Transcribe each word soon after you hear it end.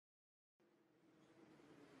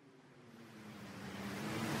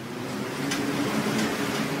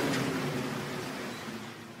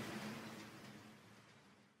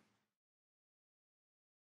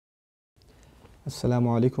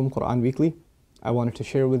Assalamu alaikum, Quran Weekly. I wanted to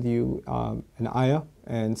share with you an ayah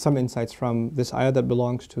and some insights from this ayah that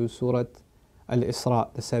belongs to Surah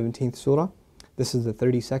Al-Isra, the 17th surah. This is the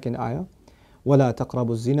 32nd ayah. وَلَا تَقْرَبُوا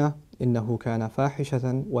الزِّنَا إِنَّهُ كَانَ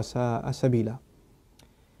فَاحِشَةً وَسَاءَ سَبِيلًا.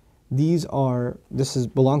 This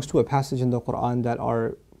belongs to a passage in the Quran that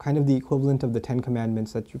are kind of the equivalent of the 10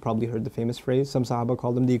 commandments that you probably heard the famous phrase. Some Sahaba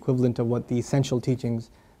call them the equivalent of what the essential teachings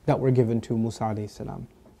that were given to Musa alayhi salam.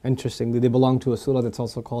 Interestingly, they belong to a surah that's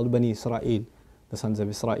also called Bani Israel, the sons of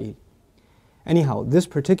Israel. Anyhow, this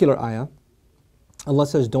particular ayah, Allah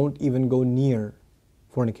says, don't even go near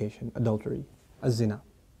fornication, adultery, az-zina.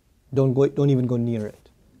 Don't even go near it.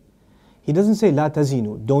 He doesn't say la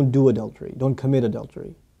tazinu, don't do adultery, don't commit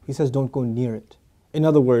adultery. He says don't go near it. In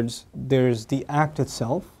other words, there's the act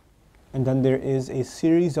itself, and then there is a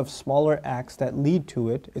series of smaller acts that lead to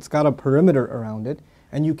it. It's got a perimeter around it,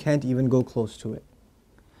 and you can't even go close to it.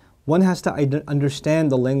 One has to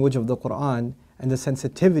understand the language of the Quran and the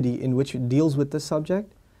sensitivity in which it deals with this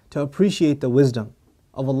subject to appreciate the wisdom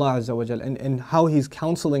of Allah Azza wa Jal and how He's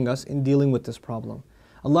counseling us in dealing with this problem.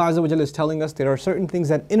 Allah Azza wa Jal is telling us there are certain things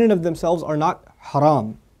that in and of themselves are not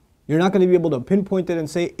haram. You're not going to be able to pinpoint it and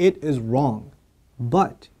say it is wrong.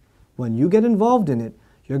 But when you get involved in it,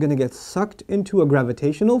 you're going to get sucked into a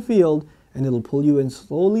gravitational field, and it'll pull you in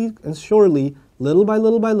slowly and surely, little by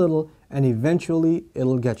little by little, and eventually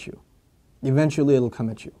it'll get you. Eventually it'll come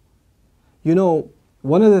at you. You know,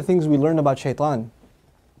 one of the things we learn about shaitan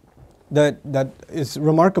that is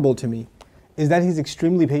remarkable to me is that he's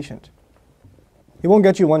extremely patient. He won't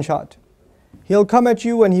get you one shot. He'll come at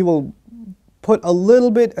you and he will put a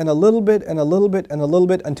little bit and a little bit and a little bit and a little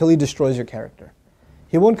bit until he destroys your character.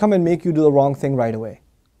 He won't come and make you do the wrong thing right away.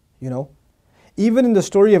 You know? Even in the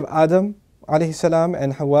story of Adam alayhi salam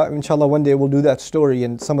and Hawa, inshallah one day we'll do that story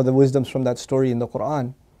and some of the wisdoms from that story in the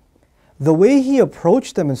Quran. The way he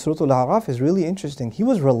approached them in Surah Al-A'raf is really interesting. He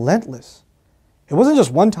was relentless. It wasn't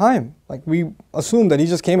just one time. Like we assume that he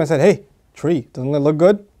just came and said, hey, tree, doesn't it look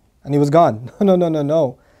good? And he was gone.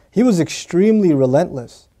 No. He was extremely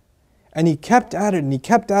relentless. And he kept at it and he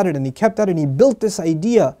kept at it and he kept at it and he built this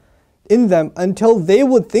idea in them until they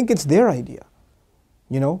would think it's their idea.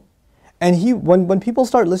 You know? And when people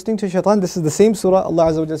start listening to shaitan, this is the same surah,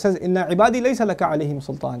 Allah Azza wa Jalla says, Inna ibadi laysa laka alayhim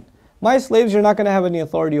sultan. My slaves, you're not going to have any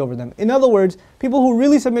authority over them. In other words, people who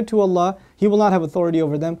really submit to Allah, He will not have authority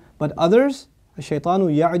over them. But others, الشَّيْطَانُ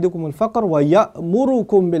يَعِدُكُمُ الْفَقْرَ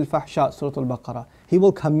وَيَأْمُرُكُمْ بِالْفَحْشَاءِ Surah Al-Baqarah. He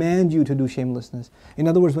will command you to do shamelessness. In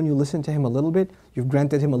other words, when you listen to him a little bit, you've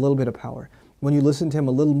granted him a little bit of power. When you listen to him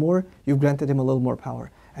a little more, you've granted him a little more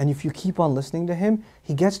power. And if you keep on listening to him,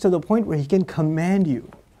 he gets to the point where he can command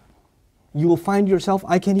you. You will find yourself,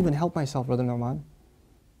 I can't even help myself, Brother Nouman.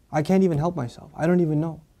 I can't even help myself. I don't even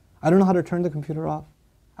know. I don't know how to turn the computer off.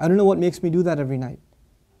 I don't know what makes me do that every night.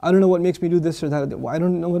 I don't know what makes me do this or that. I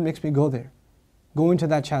don't know what makes me go there. Go into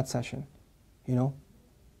that chat session, you know.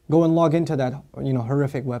 Go and log into that,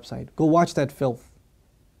 horrific website. Go watch that filth.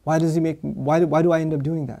 Why do I end up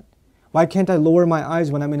doing that? Why can't I lower my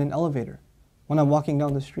eyes when I'm in an elevator? When I'm walking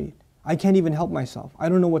down the street? I can't even help myself. I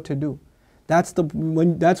don't know what to do. That's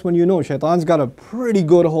when you know shaitan's got a pretty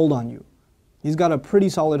good hold on you. He's got a pretty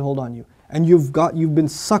solid hold on you. And you've been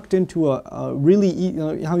sucked into a really,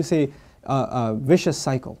 a vicious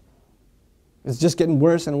cycle. It's just getting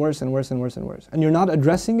worse and worse and worse and worse and worse. And you're not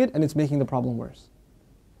addressing it, and it's making the problem worse.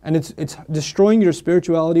 And it's destroying your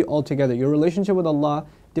spirituality altogether. Your relationship with Allah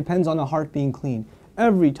depends on a heart being clean.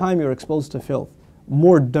 Every time you're exposed to filth,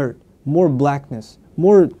 more dirt, more blackness,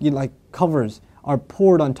 more covers are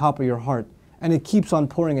poured on top of your heart. And it keeps on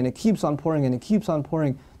pouring and it keeps on pouring and it keeps on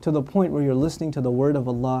pouring to the point where you're listening to the word of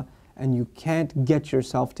Allah and you can't get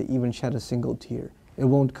yourself to even shed a single tear. It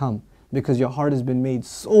won't come because your heart has been made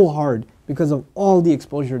so hard because of all the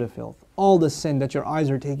exposure to filth, all the sin that your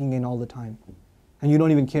eyes are taking in all the time. And you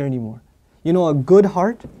don't even care anymore. You know, a good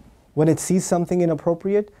heart, when it sees something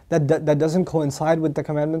inappropriate that doesn't coincide with the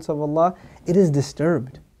commandments of Allah, it is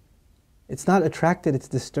disturbed. It's not attracted, it's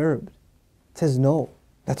disturbed. It says, no,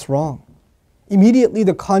 that's wrong. Immediately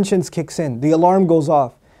the conscience kicks in, the alarm goes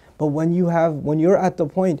off. But when you're at the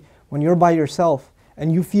point, when you're by yourself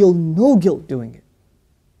and you feel no guilt doing it,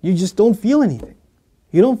 you just don't feel anything.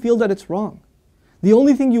 You don't feel that it's wrong. The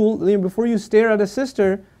only thing before you stare at a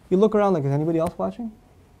sister, you look around like, is anybody else watching?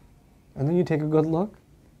 And then you take a good look.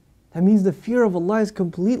 That means the fear of Allah is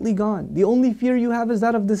completely gone. The only fear you have is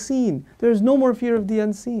that of the seen. There is no more fear of the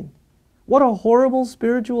unseen. What a horrible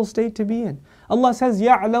spiritual state to be in. Allah says,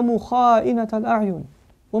 يَعْلَمُ خَائِنَةَ الْأَعْيُنِ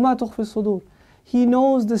وَمَا تُخْفِي الصُّدُورِ. He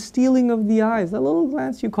knows the stealing of the eyes, that little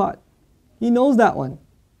glance you caught. He knows that one,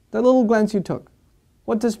 that little glance you took.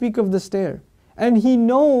 What to speak of the stare. And He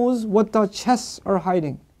knows what the chests are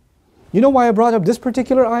hiding. You know why I brought up this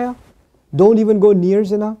particular ayah? Don't even go near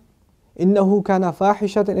zina. إِنَّهُ كَانَ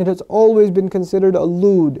فَاحِشَةً. It has always been considered a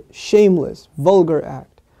lewd, shameless, vulgar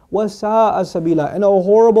act. وَسَاءَ سَبِيلًا. And a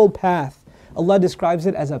horrible path. Allah describes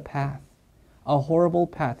it as a path. A horrible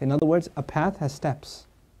path. In other words, a path has steps.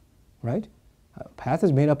 Right? A path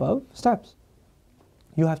is made up of steps.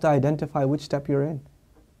 You have to identify which step you're in.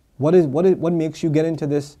 What makes you get into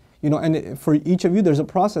this? You know, and for each of you, there's a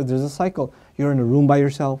process, there's a cycle. You're in a room by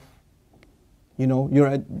yourself. You know,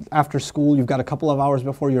 you're after school. You've got a couple of hours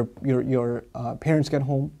before your parents get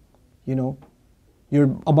home. You know,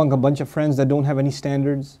 you're among a bunch of friends that don't have any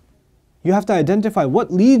standards. You have to identify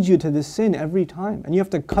what leads you to this sin every time, and you have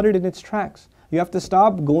to cut it in its tracks. You have to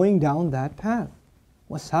stop going down that path.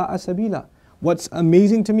 وَسَاءَ سَبِيلًا. What's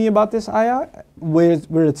amazing to me about this ayah, where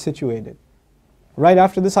it's situated. Right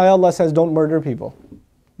after this ayah, Allah says, don't murder people.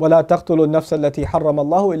 وَلَا تَقْتُلُوا النَّفْسَ الَّتِي حَرَّمَ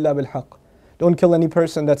اللَّهُ إِلَّا بِالْحَقِّ. Don't kill any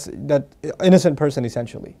person that innocent person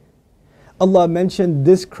essentially. Allah mentioned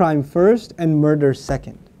this crime first and murder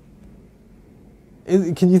second.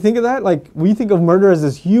 Can you think of that? Like, we think of murder as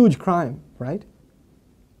this huge crime, right?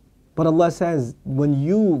 But Allah says, when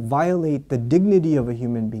you violate the dignity of a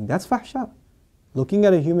human being, that's fahsha. Looking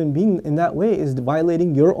at a human being in that way is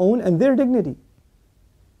violating your own and their dignity.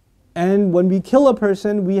 And when we kill a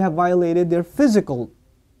person, we have violated their physical,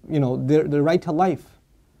 you know, their right to life.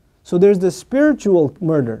 So there's the spiritual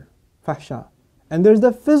murder, fahsha, and there's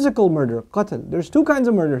the physical murder, qatl. There's two kinds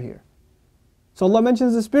of murder here. So Allah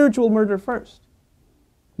mentions the spiritual murder first.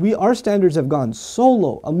 Our standards have gone so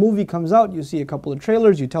low. A movie comes out, you see a couple of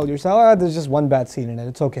trailers, you tell yourself, there's just one bad scene in it,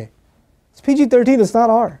 it's okay. It's PG-13, it's not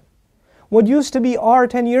R. What used to be R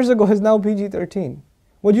 10 years ago is now PG-13.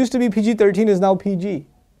 What used to be PG-13 is now PG.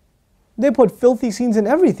 They put filthy scenes in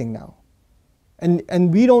everything now.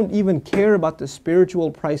 And we don't even care about the spiritual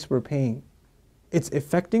price we're paying. It's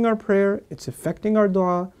affecting our prayer, it's affecting our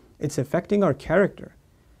dua, it's affecting our character.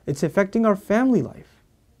 It's affecting our family life.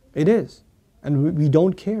 It is. And we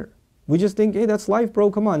don't care. We just think, hey, that's life, bro,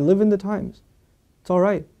 come on, live in the times. It's all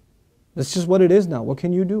right. That's just what it is now. What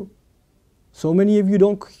can you do? So many of you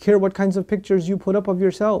don't care what kinds of pictures you put up of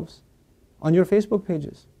yourselves on your Facebook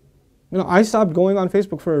pages. You know, I stopped going on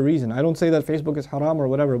Facebook for a reason. I don't say that Facebook is haram or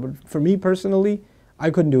whatever, but for me personally, I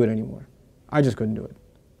couldn't do it anymore. I just couldn't do it.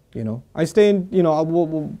 You know, I stay in, you know,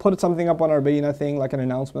 we'll put something up on our Bayna thing, like an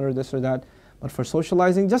announcement or this or that. But for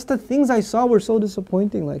socializing, just the things I saw were so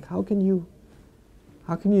disappointing. Like, how can you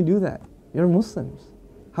do that? You're Muslims.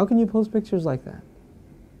 How can you post pictures like that?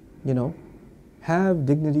 You know, have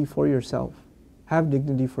dignity for yourself. Have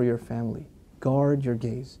dignity for your family. Guard your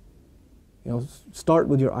gaze. You know, start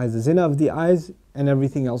with your eyes. The zina of the eyes, and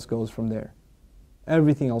everything else goes from there.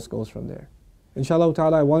 Everything else goes from there. Inshallah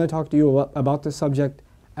ta'ala, I want to talk to you about this subject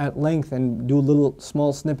at length and do little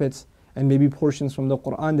small snippets and maybe portions from the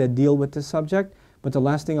Quran that deal with this subject. But the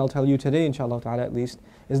last thing I'll tell you today, inshallah ta'ala at least,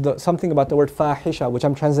 is something about the word fahisha, which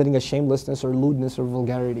I'm translating as shamelessness or lewdness or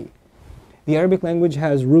vulgarity. The Arabic language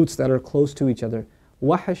has roots that are close to each other.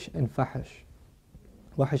 Wahish and fahish.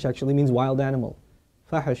 Wahish actually means wild animal.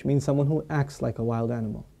 Fahish means someone who acts like a wild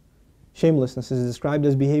animal. Shamelessness is described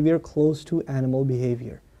as behavior close to animal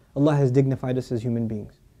behavior. Allah has dignified us as human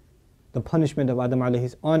beings. The punishment of Adam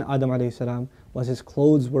alayhi salam was his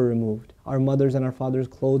clothes were removed. Our mothers and our fathers'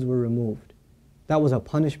 clothes were removed. That was a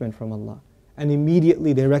punishment from Allah. And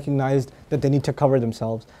immediately they recognized that they need to cover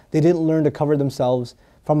themselves. They didn't learn to cover themselves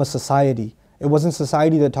from a society. It wasn't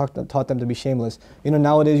society that taught them to be shameless. You know,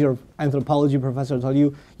 nowadays your anthropology professor will tell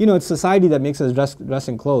you, you know, it's society that makes us dress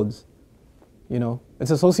in clothes. You know,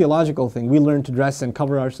 it's a sociological thing. We learn to dress and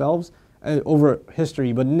cover ourselves over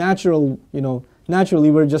history, but naturally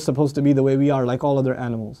we're just supposed to be the way we are, like all other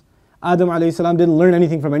animals. Adam alayhi salam didn't learn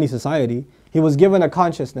anything from any society. He was given a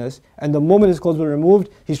consciousness, and the moment his clothes were removed,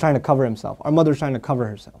 he's trying to cover himself. Our mother's trying to cover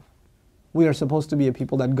herself. We are supposed to be a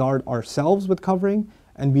people that guard ourselves with covering,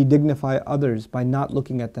 and we dignify others by not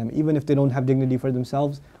looking at them. Even if they don't have dignity for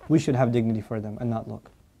themselves, we should have dignity for them and not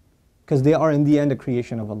look. Because they are in the end a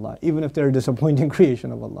creation of Allah. Even if they're a disappointing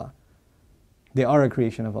creation of Allah, they are a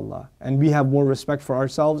creation of Allah. And we have more respect for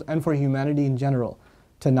ourselves and for humanity in general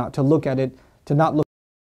to not look at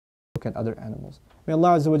other animals. May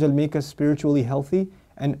Allah Azza wa Jal make us spiritually healthy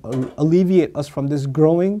and alleviate us from this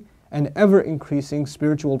growing and ever increasing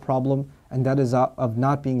spiritual problem, and that is of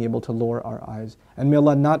not being able to lower our eyes. And may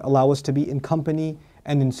Allah not allow us to be in company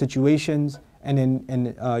and in situations and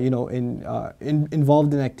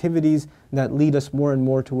involved in activities that lead us more and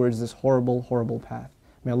more towards this horrible, horrible path.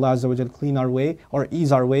 May Allah Azza wa Jal clean our way or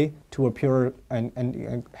ease our way to a purer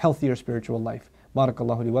and healthier spiritual life.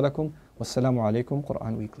 Barakallahu li wa lakum. Wassalamu alaikum,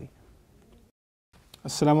 Quran Weekly.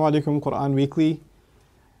 Assalamu alaikum, Quran Weekly.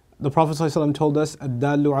 The Prophet ﷺ told us,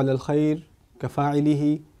 "Ad-dallu ala al-khayr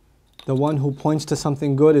kafa'ilihi." The one who points to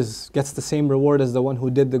something good gets the same reward as the one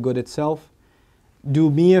who did the good itself.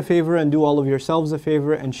 Do me a favor and do all of yourselves a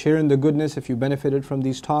favor and share in the goodness if you benefited from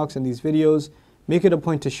these talks and these videos. Make it a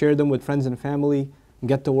point to share them with friends and family and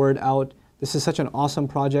get the word out. This is such an awesome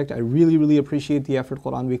project. I really, really appreciate the effort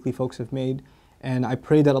Quran Weekly folks have made. And I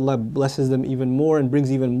pray that Allah blesses them even more and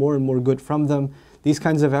brings even more and more good from them. These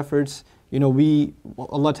kinds of efforts,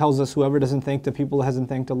 Allah tells us whoever doesn't thank the people hasn't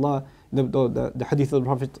thanked Allah. The hadith of the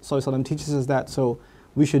Prophet ﷺ teaches us that. So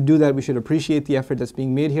we should do that. We should appreciate the effort that's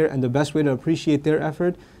being made here. And the best way to appreciate their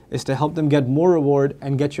effort is to help them get more reward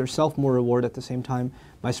and get yourself more reward at the same time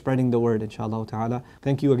by spreading the word, inshallah ta'ala.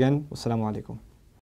 Thank you again. Wassalamu alaikum.